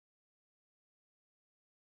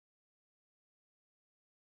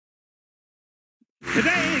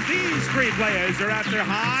Today, these three players are after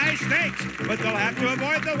high stakes, but they'll have to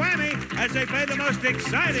avoid the whammy as they play the most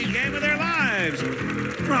exciting game of their lives.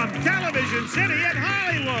 From Television City in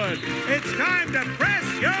Hollywood, it's time to press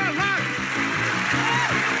your luck.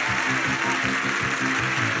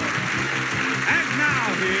 And now,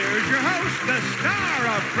 here's your host, the star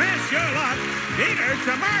of Press Your Luck, Peter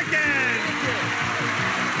Tamarkin.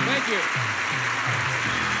 Thank you.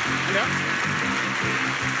 Yep.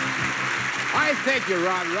 I thank you,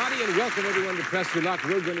 Roddy, and welcome everyone to Press Your Luck.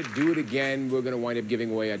 We're going to do it again. We're going to wind up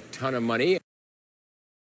giving away a ton of money.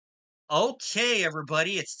 Okay,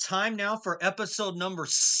 everybody, it's time now for episode number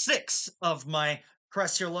 6 of my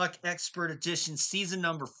Press Your Luck Expert Edition, season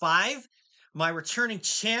number 5. My returning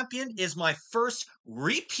champion is my first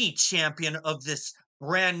repeat champion of this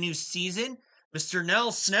brand new season, Mr.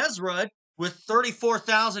 Nels Snesrud, with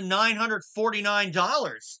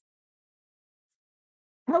 $34,949.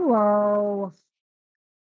 Hello.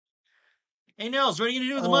 Hey, Nels, what are you going to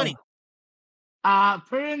do with the money?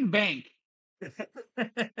 Put it in the bank.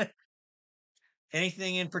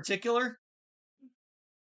 Anything in particular?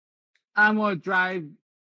 I'm gonna drive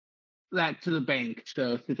that to the bank.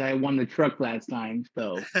 So since I won the truck last time,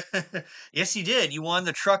 so Yes, you did. You won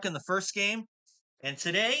the truck in the first game. And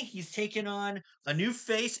today he's taking on a new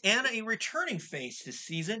face and a returning face this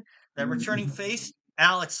season. That returning face,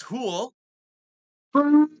 Alex Houle.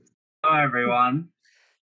 Hello, everyone.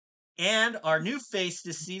 And our new face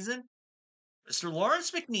this season, Mr.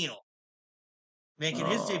 Laurence McNeil, making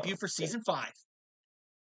his debut for season 5.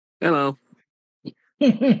 Hello.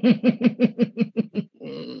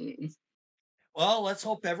 Well, let's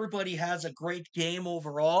hope everybody has a great game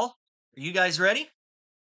overall. Are you guys ready?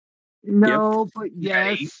 no, but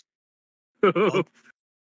yes.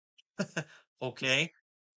 Okay.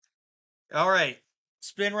 All right.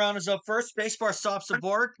 Spin round is up first. Spacebar stops the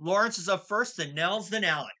board. Laurence is up first, then Nels, then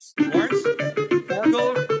Alex. Laurence,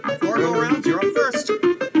 four go rounds. You're up first. All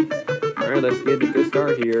right, let's get a good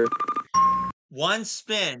start here. One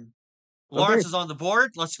spin. Laurence is on the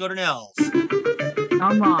board. Let's go to Nels.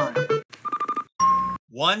 Come on.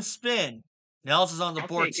 One spin. Nels is on the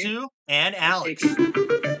board too, and Alex.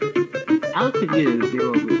 Alex could get a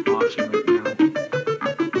 0 with caution right now.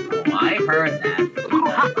 Oh, I heard that.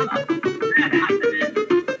 That happening.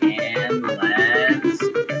 And let's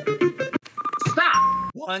stop.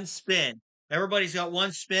 One spin. Everybody's got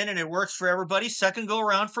one spin, and it works for everybody. Second go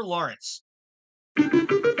around for Laurence.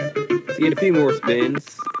 Let's get a few more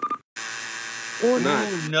spins. Or not.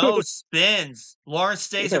 No spins. Lawrence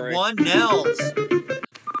stays at Right. 1. Nels.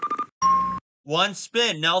 One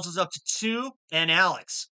spin. Nels is up to 2. And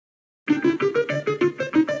Alex. More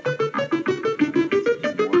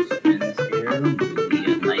spins here.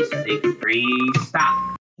 Maybe a nice big 3.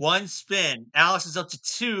 Stop. One spin. Alex is up to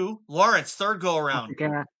 2. Lawrence, third go around. Okay.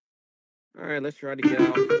 All right, let's try to get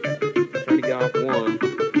off. One.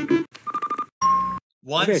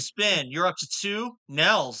 One spin. You're up to 2.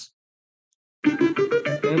 Nels.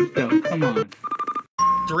 Let's go. Come on.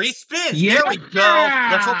 3 spins. Yeah. There we go.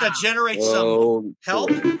 Let's hope that generates some help.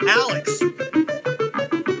 Alex.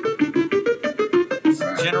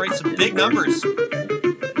 Generate some big numbers. 10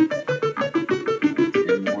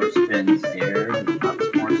 more spins here. Lots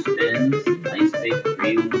more spins. Nice big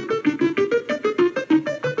 3.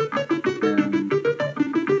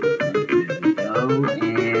 There we go.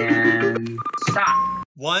 And stop.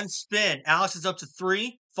 One spin. Alex is up to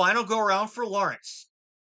 3. Final go around for Lawrence.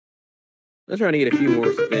 Let's try to get a few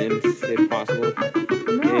more spins, if possible.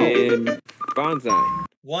 No. And bonsai.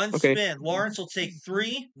 One spin. Lawrence will take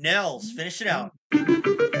 3. Nels, finish it out.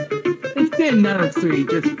 Let's get another 3.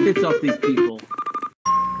 Just piss off these people.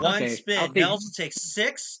 One Okay, spin. I'll take- Nels will take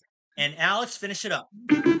 6. And Alex, finish it up.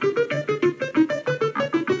 3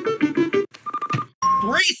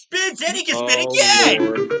 spins, and he can spin again.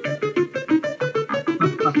 Lord.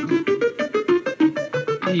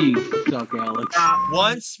 You suck, Alex.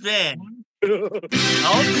 One spin.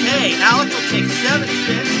 Okay, Alex will take 7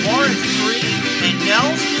 spins. Lawrence 3. And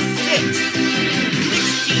Nels 6.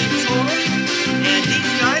 16 total. And these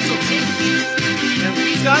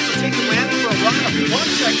guys will take the whammy for a run of 1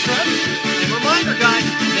 extra. And reminder, guys,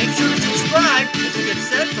 make sure to subscribe as you get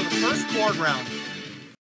set for the first board round.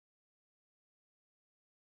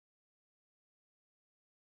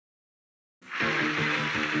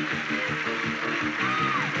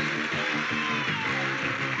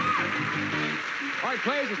 All right,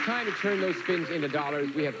 players, it's time to turn those spins into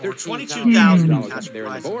dollars. We have Or $13,000 cash up there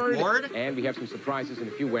on prize the board, board. and we have some surprises and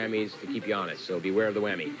a few whammies to keep you honest, so beware of the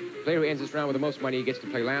whammy. The player who ends this round with the most money gets to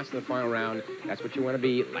play last in the final round. That's what you want to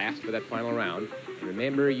be, last for that final round. And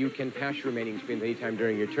remember, you can pass your remaining spins anytime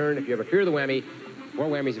during your turn. If you ever fear the whammy, 4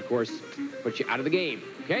 whammies, of course, put you out of the game.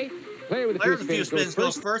 Okay? Player with a Player few with a few spins spins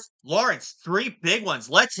goes first. Laurence, 3 big ones.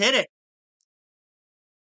 Let's hit it.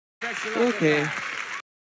 Okay.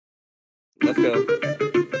 Let's go.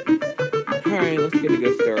 All right, let's get a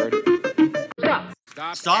good start.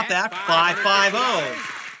 Stop at 550.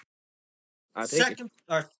 I'll take it. Second,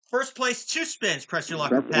 or first place, 2 spins. Press your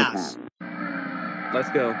luck or pass. Let's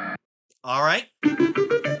go. All right.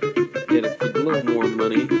 Get a little more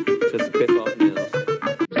money just to piss off Nels.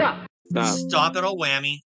 Stop. Stop at a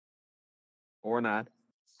whammy. Or not.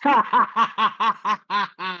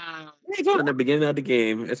 It's on the beginning of the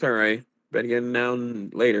game. It's all right. Better get it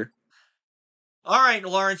down later. All right,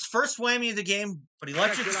 Laurence, first whammy of the game, but he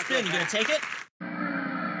lets you spin. You gonna take it?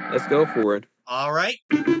 Let's go for it. All right.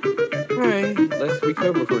 All right. Let's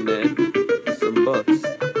recover from that with some bucks.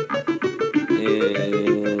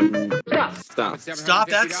 And stop.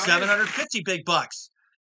 Stop at 750 big bucks.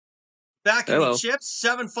 Back in the chips,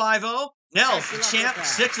 750. Nels, the champ,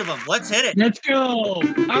 6 of them. Let's hit it. Let's go.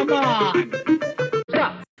 Come on.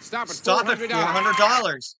 Stop at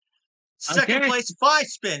 $400. Second place, 5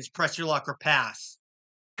 spins. Press your luck or pass.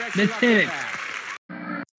 Let's hit it.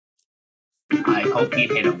 I hope you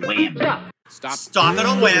hit a whammy. Stop at a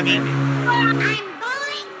whammy. I'm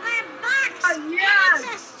bowling for bucks. Oh, yes.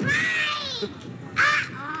 It's a strike.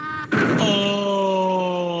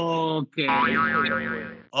 Okay.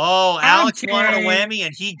 Oh, Alex wanted a whammy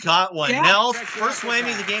and he got one. Yeah. Nels, first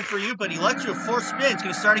whammy of the game for you, but he lets you have 4 spins. Can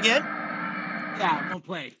you start again? Yeah, we'll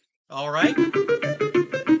play. All right.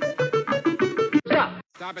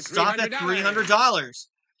 Stop at $300.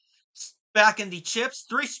 Back in the chips,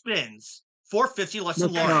 3 spins. 450 less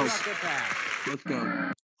than Laurence. Let's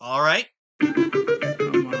go. All right.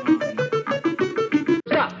 Come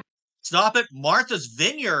on. Stop at Martha's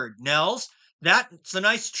Vineyard, Nels. That's a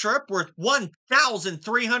nice trip worth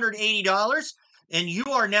 $1,380. And you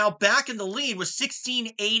are now back in the lead with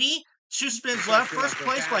 $1,680. 2 spins left. First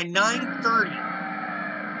place by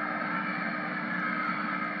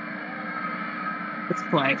 $930. Let's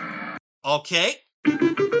play. Okay.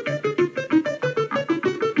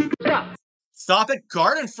 Stop at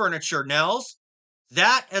Garden Furniture, Nels.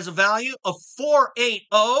 That has a value of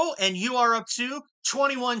 $480, and you are up to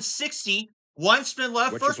 $2,160. 1 spin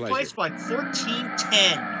left. What's first your place by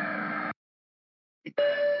 $1,410.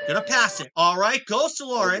 Gonna pass it. All right, goes to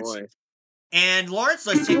Laurence. Oh, and Laurence,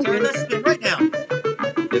 let's take care of this spin right now.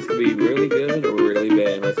 This could be really good or really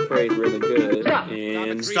bad. Let's pray it's really good.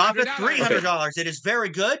 And stop at $300. Okay. It is very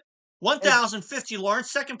good. 1,050,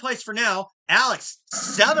 Laurence. Second place for now. Alex,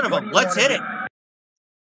 7 of them. Let's hit it.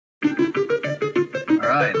 All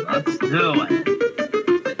right, let's do it.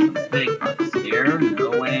 Get some big bucks here.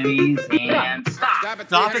 No whammies and stop.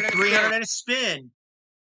 Stop at 300 and a spin.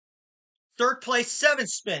 Third place, 7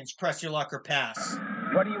 spins. Press your luck or pass.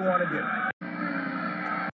 What do you want to do?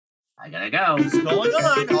 I gotta go. It's going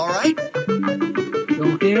on. All right.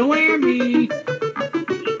 Don't hit a whammy.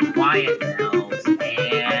 Be quiet, Nels.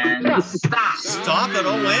 And stop. Stop at a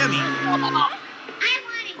whammy.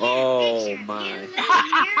 oh my.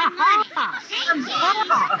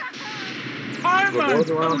 Karma. What goes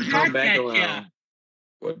around, come back around.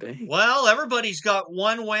 What the heck? Well, everybody's got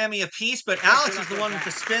 1 whammy apiece, but Alex is the one with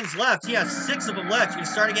the spins left. He has 6 of them left. You can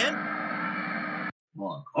start again?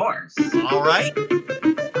 Well, of course. All right.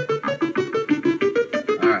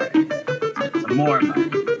 All right. Let's get some more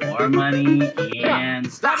money. More money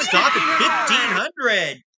and stop. Stop at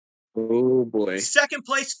 1,500. Oh boy. Second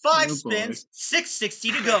place, 5 spins,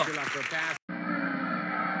 $660 to go.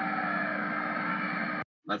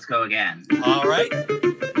 Let's go again. All right.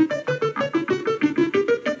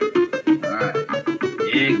 All right.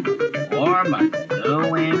 Big more money. No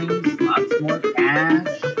whammies. Lots more cash.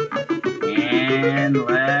 And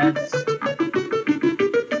let's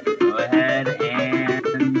go ahead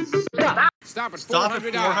and stop. Stop at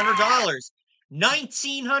 $400.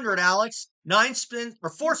 1,900, Alex. 9 spins, or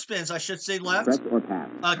 4 spins, I should say, left.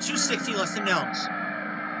 $260 less than Nels.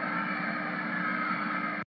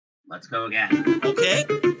 Let's go again. Okay.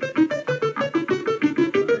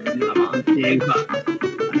 Come on, big bucks.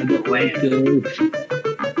 I don't like those.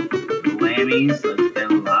 Whammies. Let's get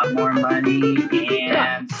a lot more money.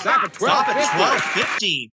 And Stop at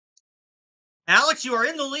 $12.50. Alex, you are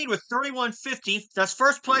in the lead with $31.50. That's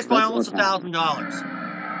first place by almost $1,000.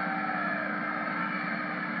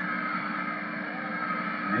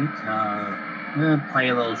 Right, I'm gonna play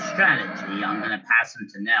a little strategy. I'm gonna pass him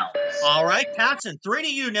to Nels. All right, Patson, 3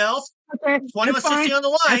 to you, Nels. Okay, $21.60 on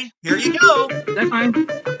the line. Here you go. That's fine.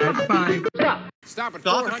 That's fine. Stop at Stop at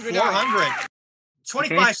 $400.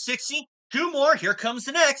 $25.60. 2 more. Here comes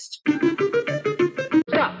the next.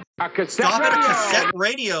 Stop at a cassette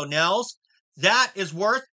radio, Nels. That is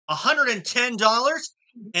worth $110,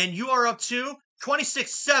 and you are up to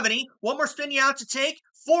 $26.70. One more spin you have to take.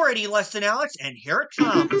 $4.80 less than Alex, and here it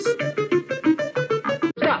comes.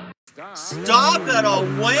 Stop at a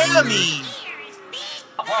whammy.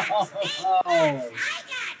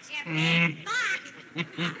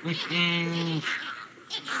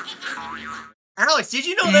 Alex, did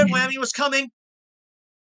you know that whammy was coming?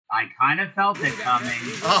 I kind of felt it coming.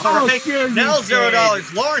 All right. Nels,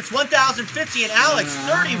 $0. Laurence, $1,050, and Alex,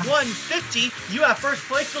 $31.50. You have first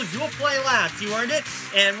place, so you'll play last. You earned it.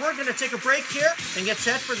 And we're going to take a break here and get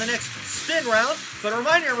set for the next spin round. But a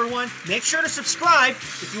reminder, everyone, make sure to subscribe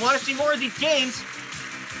if you want to see more of these games.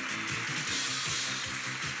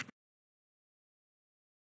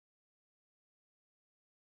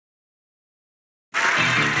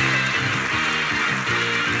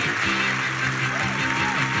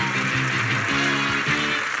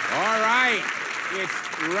 It's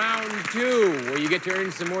round 2, where you get to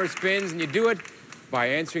earn some more spins, and you do it by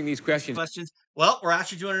answering these questions. Well, we're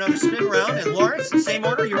actually doing another spin round, and Laurence, same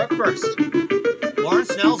order, you're up first.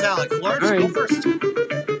 Laurence, Nels, Alex. Laurence, go first.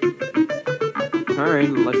 All right,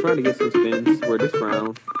 let's try to get some spins for this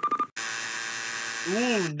round.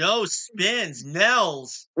 Ooh, no spins,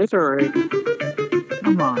 Nels. It's all right.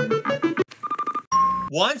 Come on.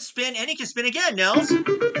 One spin, and he can spin again, Nels.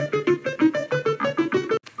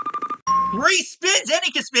 3 spins, and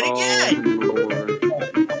he can spin again. Lord.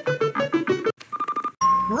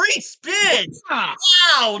 3 spins. Ah.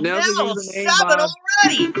 Wow, Nels is Nels, using 7 aimbot.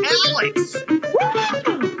 already. Alex.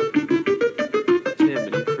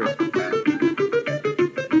 Jiminy Christmas.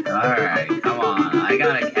 Alright, come on. I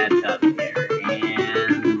gotta catch up here.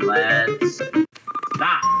 And let's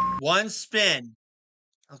stop. 1 spin.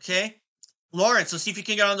 Okay. Laurence, let's see if you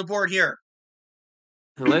can get on the board here.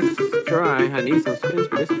 Let's try. I need some spins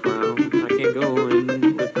for this round. I can't go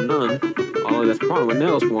in with none. Although that's probably what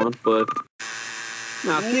Nels wants, but...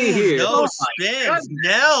 Now, see here. No spins,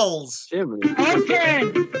 Nels. Jiminy. Okay.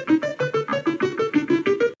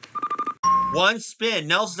 1 spin.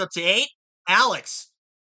 Nels is up to 8. Alex.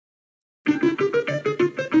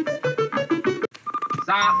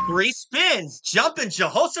 Stop. 3 spins. Jumping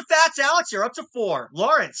Jehoshaphat's Alex, you're up to 4.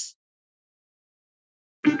 Laurence.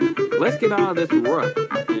 Let's get out of this rut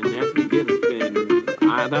and actually get a spin.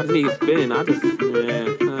 I just need a spin. I just...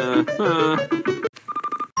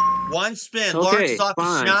 1 spin. Okay, Laurence is off to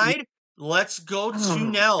fine. Schneid. Let's go to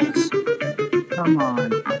Nels. Come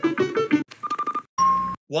on.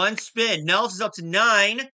 1 spin. Nels is up to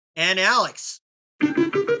 9. And Alex. Alright,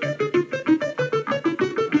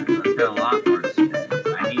 let's get a lot more spins.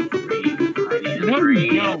 I need 3. I need a 3.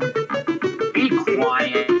 No. Be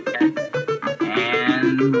quiet.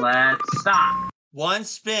 And let's stop. 1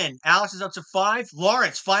 spin. Alex is up to 5.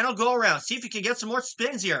 Laurence, final go around. See if you can get some more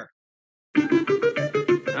spins here.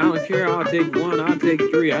 I don't care. I'll take 1. I'll take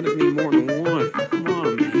 3. I just need more than 1. Come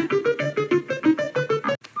on, man.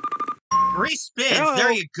 3 spins. Hello.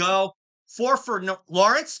 There you go. 4 for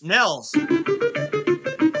Laurence. Nels.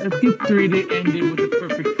 Let's get 3 to end it with a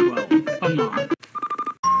perfect 12. Come on.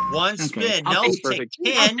 1 Okay. spin. I'll Nels take take perfect.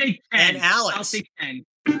 10. I'll take 10. And Alex. I'll take 10.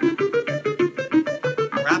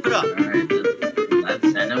 Wrap it up. Alright, let's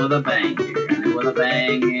end it with a bang here. End it with a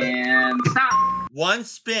bang and stop. 1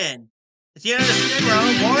 spin. At the end of the spin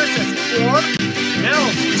round, Laurence has 4.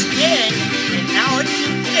 Nels 10. And Alex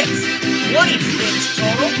 6. 20 spins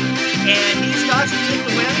total. And these guys will take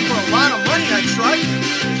the whammy for a lot of money, I trust.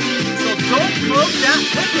 So don't close that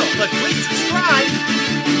window. But please subscribe.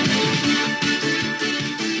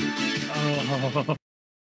 Oh, my.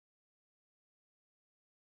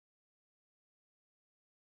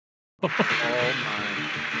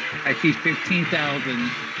 I see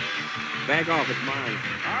 15,000. Back off. It's mine.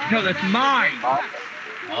 No, that's mine.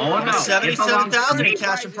 Oh no. 77,000 in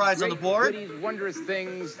cash and prize on the board. Goodies, wondrous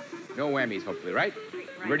things. No whammies, hopefully, right?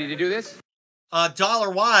 Ready to do this?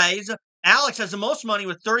 Dollar-wise, Alex has the most money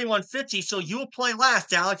with $31.50, so you will play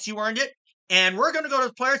last, Alex. You earned it. And we're going to go to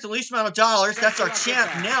the players with the least amount of dollars. That's our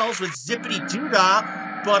champ, Nels, with Zippity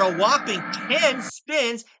Doodah. But a whopping 10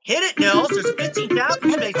 spins. Hit it, Nels. There's a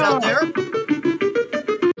 15,000 space out there.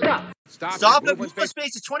 Stop it. Move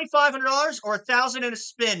space is $2,500 or $1,000 in a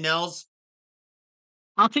spin, Nels.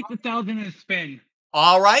 I'll take the 1,000 and a spin.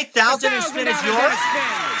 All right, 1,000 in a spin is yours.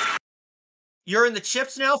 You're in the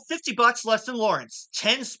chips now. $50 less than Laurence.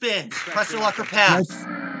 10 spins. Press your luck or pass.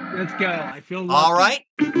 Let's go. I feel lucky. All right.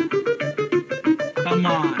 Come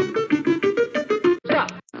on.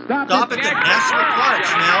 Stop at the National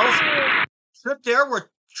Parks, Nels. Trip there. We're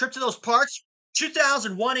trip to those parks.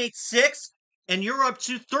 2,186. and you're up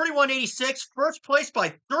to $31.86. First place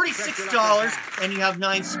by $36, and you have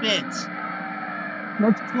 9 spins.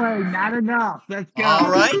 Let's play. Not enough. Let's go. All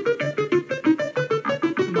right.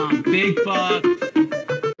 Come on, big bucks.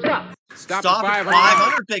 Stop at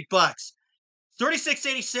 500 big bucks.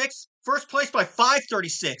 $36.86. First place by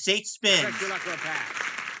 $5.36. 8 spins.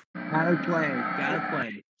 Gotta play. Gotta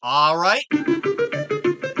play. All right.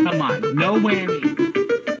 Come on. No whammy.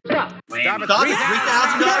 Stop at $3,000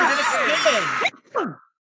 in a spin.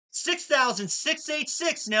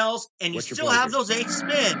 $6,686, Nels, and you still have those 8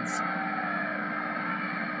 spins.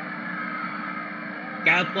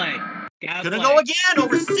 Gotta play. Gonna go again,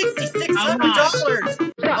 over $6,600 on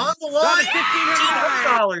the line.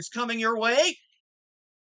 $1,500 coming your way.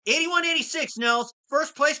 $81.86, Nels.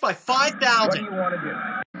 First place by $5,000. What do you want to do?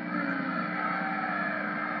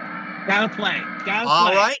 Gotta play. Gotta All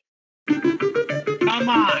play. right. Come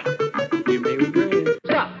on. You may regret.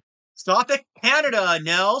 Stop at Canada,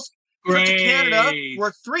 Nels. Great. To Canada,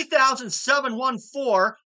 we're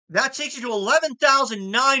 $3,714. That takes you to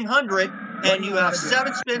 $11,900, and you have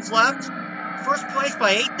 7 spins left. First place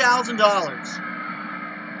by $8,000.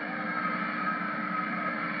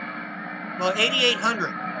 Well,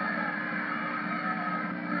 $8,800.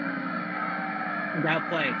 Gotta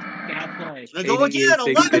play. Gotta play. Gonna go again,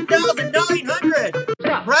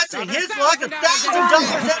 $11,900. Preston, his luck,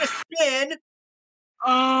 $1,000 at a spin.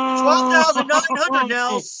 Oh. $12,900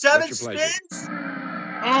 now. 7 spins.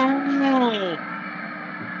 Oh.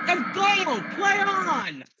 Let's go. Play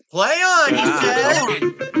on. Play on, he Ah. said.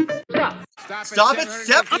 Stop at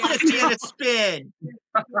 $750 and a spin.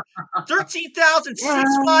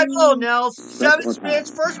 $13,650 now. 7 spins.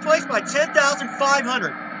 First place by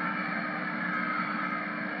 $10,500.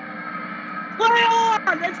 Play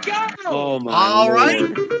on. Let's go. Oh my All right.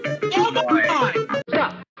 Lord. Come on.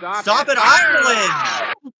 Stop at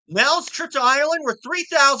Ireland. Nels' trip to Ireland were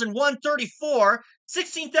 $3,134.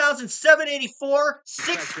 $16,784.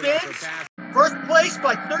 6 spins. First place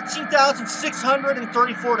by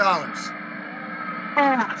 $13,634.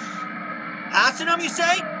 Passing them, you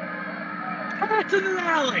say? Passing to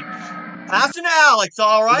Alex. Passing to Alex,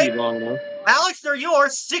 all right. Leave long enough. Alex, they're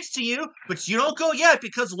yours. 6 to you, but you don't go yet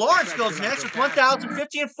because Laurence goes next with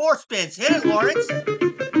 $1,050 and 4 spins. Hit it, Laurence.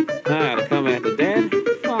 Ah, to come after Dad?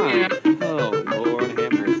 Fine. Oh, Lord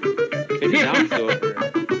have mercy. $50 short.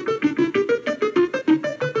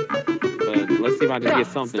 But let's see if I can get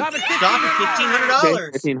something. Stop at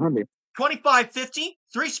 $1,500. $1,500. $25.50.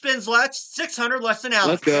 3 spins left. 600 less than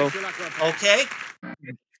Alex. Let's go. Okay.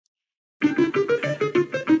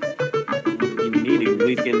 You need to at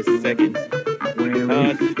least get in a second.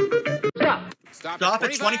 Stop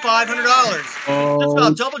at $2,500. Just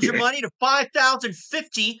about doubled your money to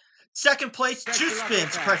 $5,050. Second place, 2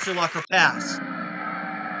 spins. Pressure luck or pass.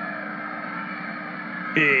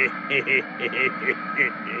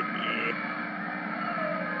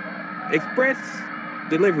 Express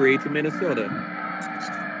delivery to Minnesota.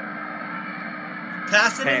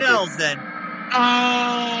 Passing to Pass it. Nels then.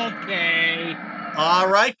 Okay. All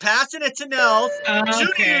right, passing it to Nels. 2 to you,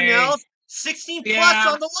 Okay. Nels. 16 plus Yeah.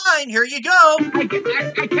 on the line. Here you go. I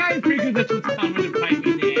kind of figured this was coming to bite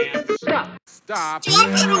me in the ass. Stop. Stop it,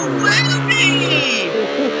 whammy!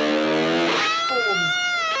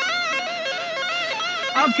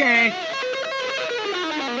 Okay.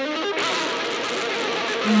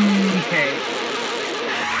 Okay.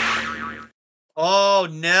 Oh,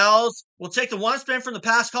 Nels. We'll take the 1 spin from the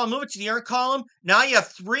pass column, move it to the earn column. Now you have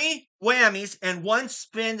 3 whammies and 1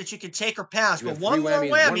 spin that you can take or pass. You But have one 3 more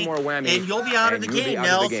whammies, whammy, 1 more whammy, and you'll be out of the and you'll be game, out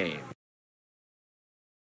of Nels. the game.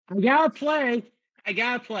 I gotta play. I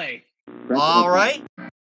gotta play. All right.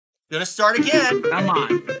 Gonna start again. Come on.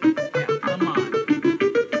 Yeah, come on.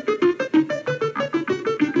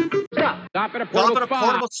 Stop at a Drop portable at a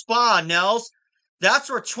portable spa, Nels. That's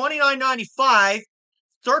for $29.95.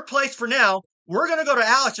 Third place for now. We're gonna go to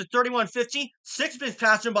Alex at $31.50. 6 spins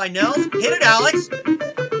passed him by Nels. Hit it, Alex.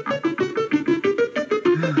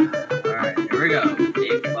 Alright, here we go.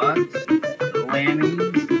 Big bucks, no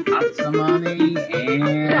whammies, lots of money,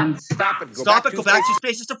 and Stop it. Stop it. Go back 2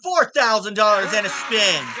 spaces to $4,000 and a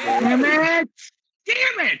spin. Damn it!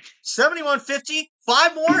 Damn it! $71.50.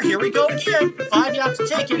 5 more. Here we go again. 5 you have to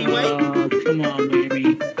take anyway. Oh, come on,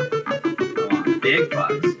 baby. Come on, big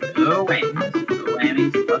bucks, no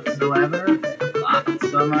whammies whatsoever, lots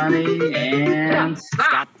of money, and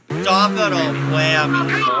stop. Stop it, old whammy. I'm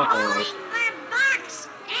going for bucks,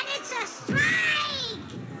 and it's a strike.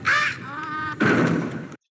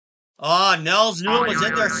 Oh, Nels knew it was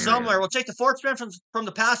in there somewhere. We'll take the 4th spin from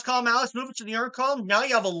the pass column, Alex. Move it to the earn column. Now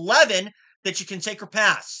you have 11 that you can take or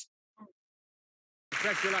pass.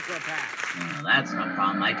 Press your luck or pass. Oh, that's no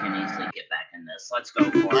problem. I can easily get back in this. Let's go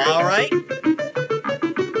for it. All right.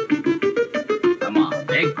 Come on,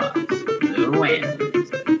 big bucks. Two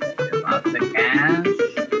wins. Lots of cash.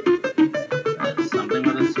 Something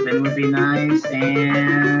with a spin would be nice.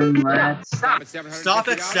 And let's Stop at Stop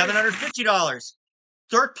at $750. $750.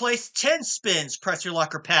 Third place, 10 spins. Press your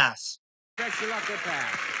luck or pass. Press your luck or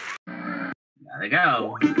pass. gotta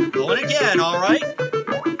go. Going again, all right. Here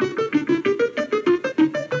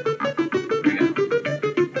we go.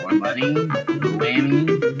 More money, no whammies,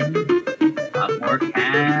 a lot more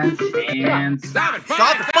cash, and Stop at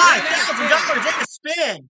Stop at $5,000 in the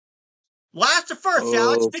spin. Last to first, Oh,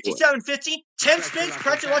 Alex, boy. $5,750. 10 spins,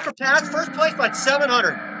 press your luck or pass. First place by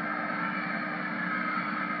 700.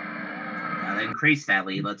 Gotta increase that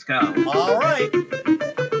lead. Let's go. All right.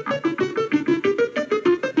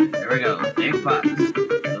 Here we go. Big bucks.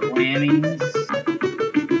 No whammies.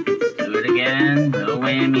 Let's do it again. No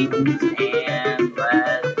whammies. And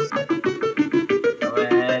let's go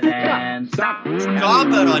ahead and stop. Stop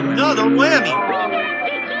at another whammy.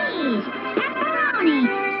 Cheese, pepperoni,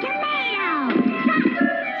 tomato,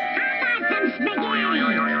 sauce. How about some spaghetti?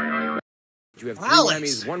 You have three Alex,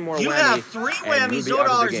 whammies, one more you whammy. have 3 and whammies, you'll be out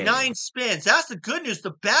of the $0, game. 9 spins. That's the good news.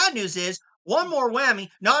 The bad news is one more whammy,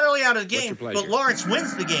 not only out of the What's game, your but pleasure? Laurence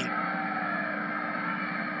wins the game.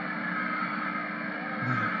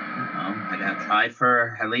 Well, I gotta try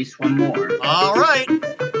for at least one more. All right.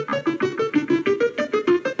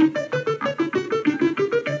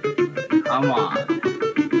 Come on.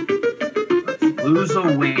 Let's lose a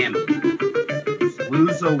whammy. Let's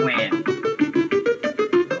lose a whammy.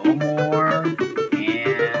 No more.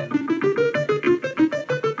 And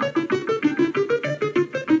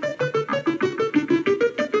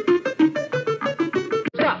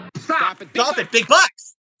Stop at Stop it. Big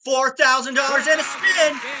bucks. $4,000 in a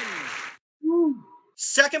spin.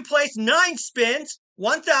 Second place, 9 spins.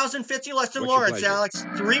 1,050 less than What's your Laurence, pleasure? Alex.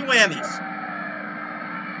 3 whammies.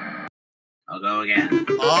 I'll go again.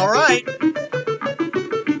 All right.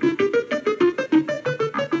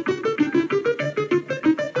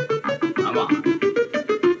 Come on.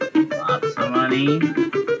 Lots of money.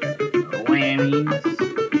 No whammies.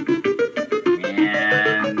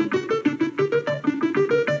 And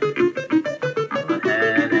go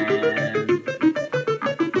ahead and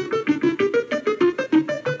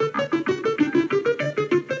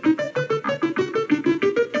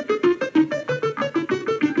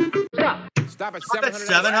Stop at Stop at 700.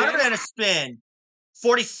 700 and a spin.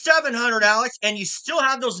 4,700, Alex, and you still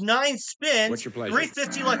have those 9 spins. What's your pleasure?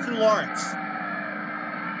 350 left than Laurence.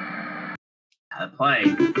 gotta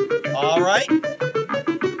play. All right.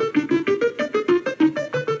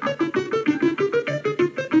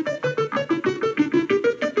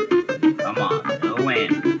 Come on. No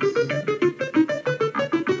whammies.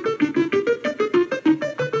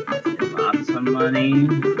 Lots of money.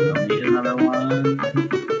 Don't need another one.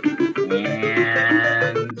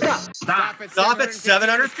 And stop. Stop at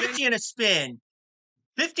 750 in a spin.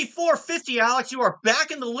 54.50, Alex. You are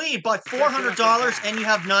back in the lead by $400, and you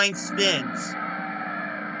have 9 spins.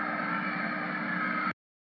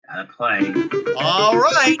 Gotta play. All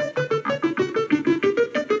right.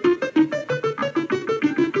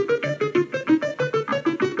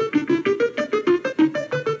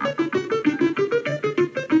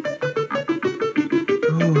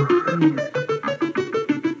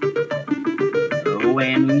 No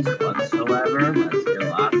whammies whatsoever. Let's get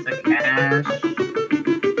lots of cash.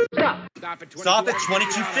 Stop at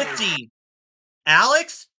 22.50.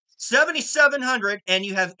 Alex, 7,700, and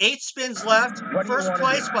you have 8 spins left. First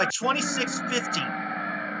place by 26.50.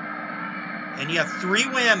 And you have 3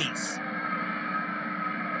 whammies.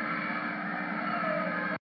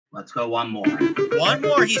 Let's go one more. One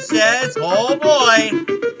more, he says. Oh boy.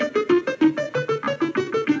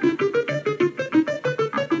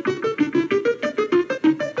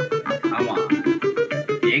 Come on.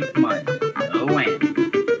 Big money. No whammy.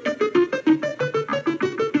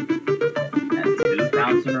 That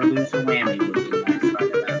 2,000 or lose a whammy would be nice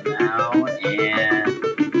right about now. And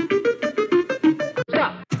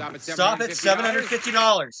Stop at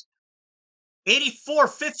 $750.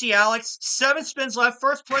 84.50, Alex. 7 spins left.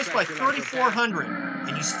 First place by 3,400.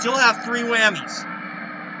 And you still have 3 whammies.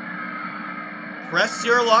 Press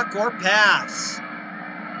your luck or pass.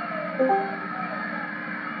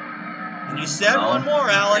 And you said No. one more,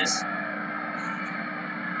 Alex.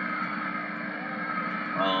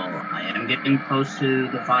 well, I am getting close to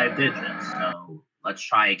the 5 digits, so let's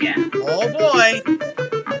try again. Oh boy.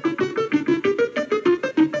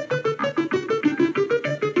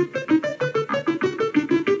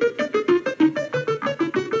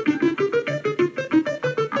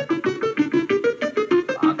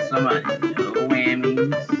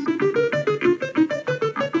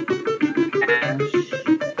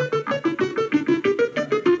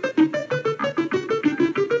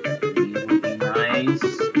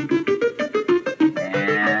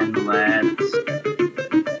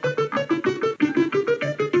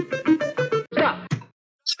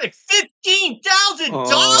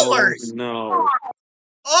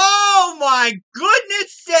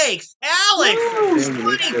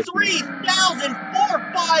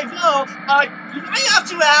 $23,450. I have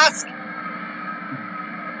to ask.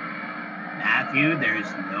 Matthew, there's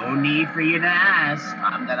no need for you to ask.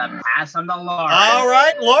 I'm gonna pass them to Laurence. All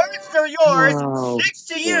right, Laurence, they're yours. Wow. 6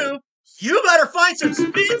 to you. You better find some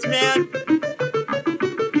spins, man.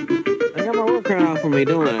 I got my work cut out for me,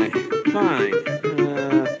 don't I? Fine.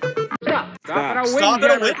 Stop at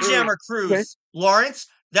a Windjammer Cruise. Okay. Laurence,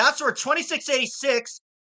 that's for 2686,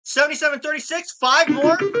 7736. 5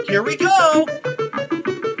 more. Here we go.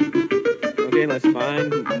 Okay, let's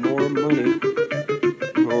find more money.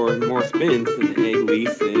 Or more spins, at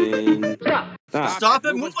least, and Stop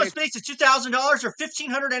at Move Space at $2,000 or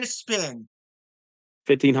 $1,500 and a spin.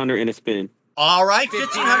 1,500 and a spin. All right,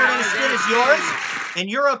 1,500 and a spin is yours. And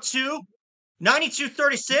you're up to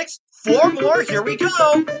 9236. 4 more. Here we go.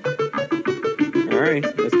 All right,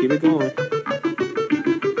 let's keep it going.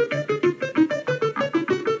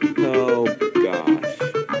 Oh, gosh.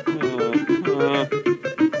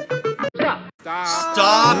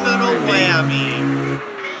 Stop at a whammy.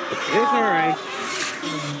 It's all right.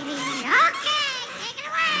 Okay, take it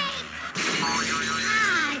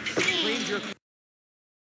away.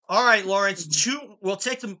 All right, Laurence. We'll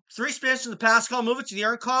take the 3 spins from the pass call, move it to the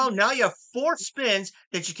earn call. Now you have 4 spins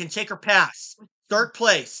that you can take or pass. Third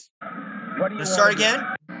place. Let's start again.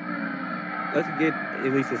 Let's get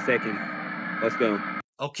at least a second. Let's go.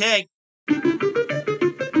 Okay.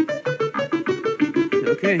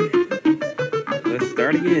 Okay. Let's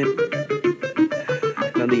start again.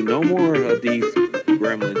 I need no more of these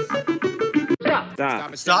gremlins.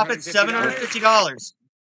 Stop at $750.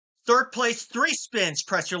 Third place, 3 spins.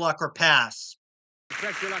 Press your luck or pass.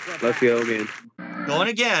 Let's go again. Going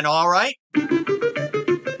again. All right.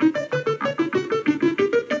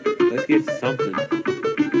 Let's get something.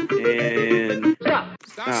 And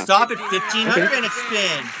Stop at $1,500 and a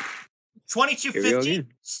spin. $2,250. again.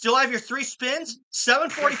 Still have your 3 spins.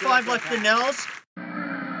 $745 left in Nels.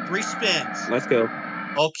 3 spins. Let's go.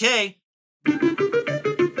 Okay.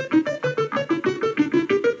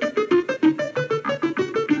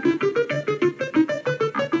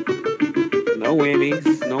 No whammies.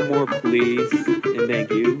 No more, please. And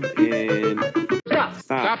thank you. And stop.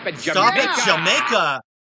 Stop at Jamaica.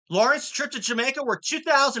 Laurence, trip to Jamaica were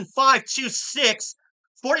 2,526.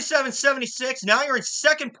 47.76. Now you're in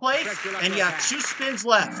second place, and you have 2 spins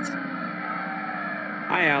left.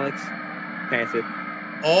 Hi, Alex. Pass it.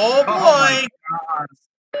 Oh boy.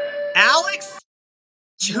 Alex,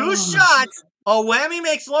 2 shots. A whammy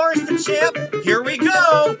makes Laurence the champ. Here we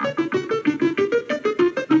go.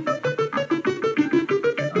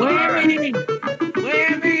 Whammy!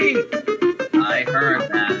 Whammy! I heard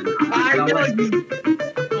that. I know Come you.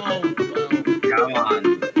 Oh, Come on.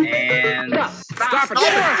 And Stop it.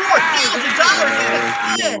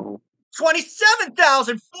 $4,000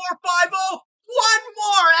 $27,450. 1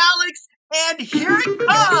 more, Alex. And here it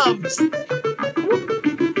comes.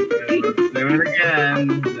 let's do it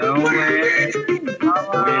again. No way. Come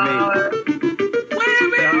on.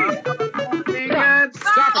 Whammy!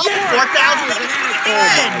 Stop Oh, 4,000 Oh,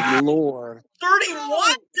 my Lord.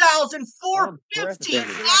 31,450.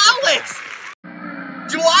 Alex,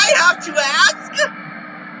 do I have to ask?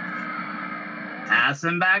 Pass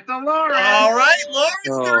him back to Laurence. All right, Laurence,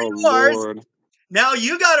 they're Oh, yours. Lord. Now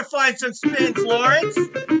you got to find some spins, Laurence.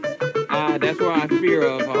 That's what I fear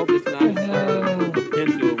of. I hope it's not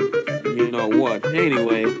potential, you know what.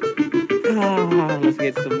 Anyway, let's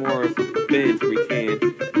get some more spins if we can.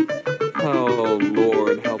 Oh,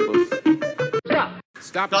 Lord, help us.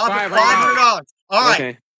 Stop at $500. All right,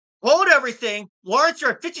 Okay. hold everything. Laurence,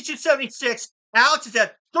 you're at 52.76. Alex is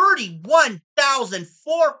at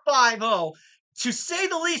 31,450. To say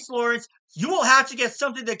the least, Laurence, you will have to get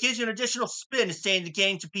something that gives you an additional spin to stay in the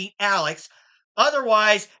game to beat Alex.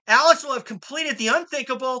 Otherwise, Alex will have completed the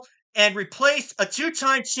unthinkable and replaced a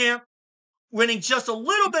 2-time champ, winning just a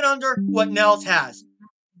little bit under what Nels has.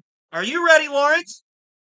 Are you ready, Laurence?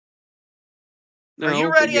 Are you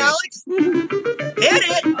ready, Alex? Hit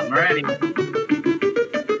it! I'm ready.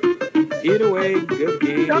 Either way, good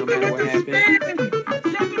game, no matter what happens.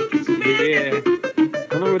 Yeah.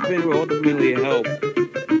 I know it's been ultimately a help. But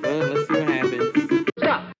let's see what happens.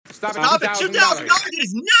 Stop at $2,000. It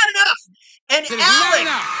is not enough. And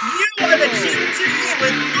Alex, you are the champion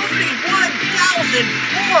with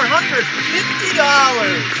 $31,450.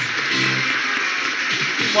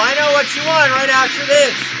 Find out what you want right after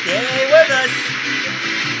this. Stay with us.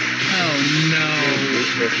 Oh, no.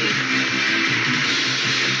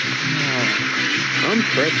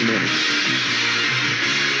 Unprecedented.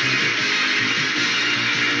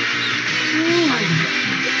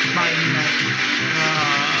 My neck.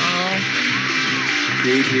 Oh.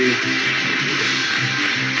 GG.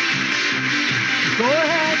 Go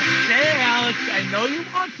ahead, say it, Alex. I know you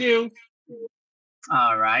want to.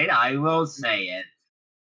 All right, I will say it.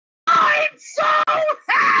 I'm so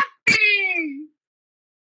happy!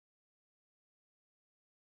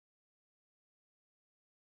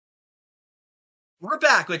 We're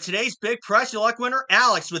back with today's big Press Your Luck winner,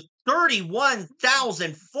 Alex, with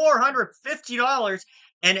 $31,450.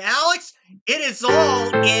 And Alex, it is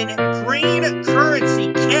all in green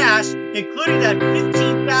currency cash, including that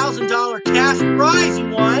 $15,000 cash prize you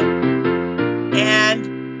won. And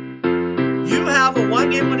you have a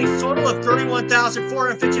one-game winning total of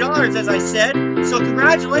 $31,450, as I said. So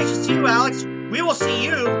congratulations to you, Alex. We will see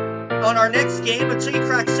you on our next game until you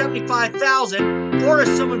crack 75,000, or if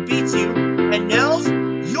someone beats you. And Nels,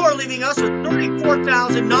 you are leaving us with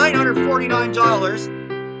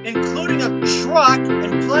 $34,949, including a truck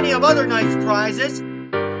and plenty of other nice prizes.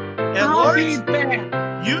 And Laurence,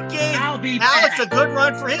 you gave Alex a good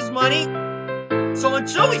run for his money. So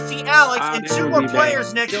until we see Alex and two more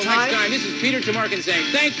players next time, this is Peter Tamarkin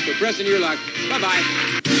saying thanks for pressing your luck. Bye-bye.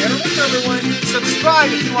 And remember, everyone,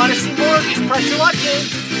 subscribe if you want to see more of these Press Your Luck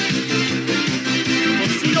games. We'll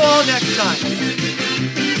see you all next time.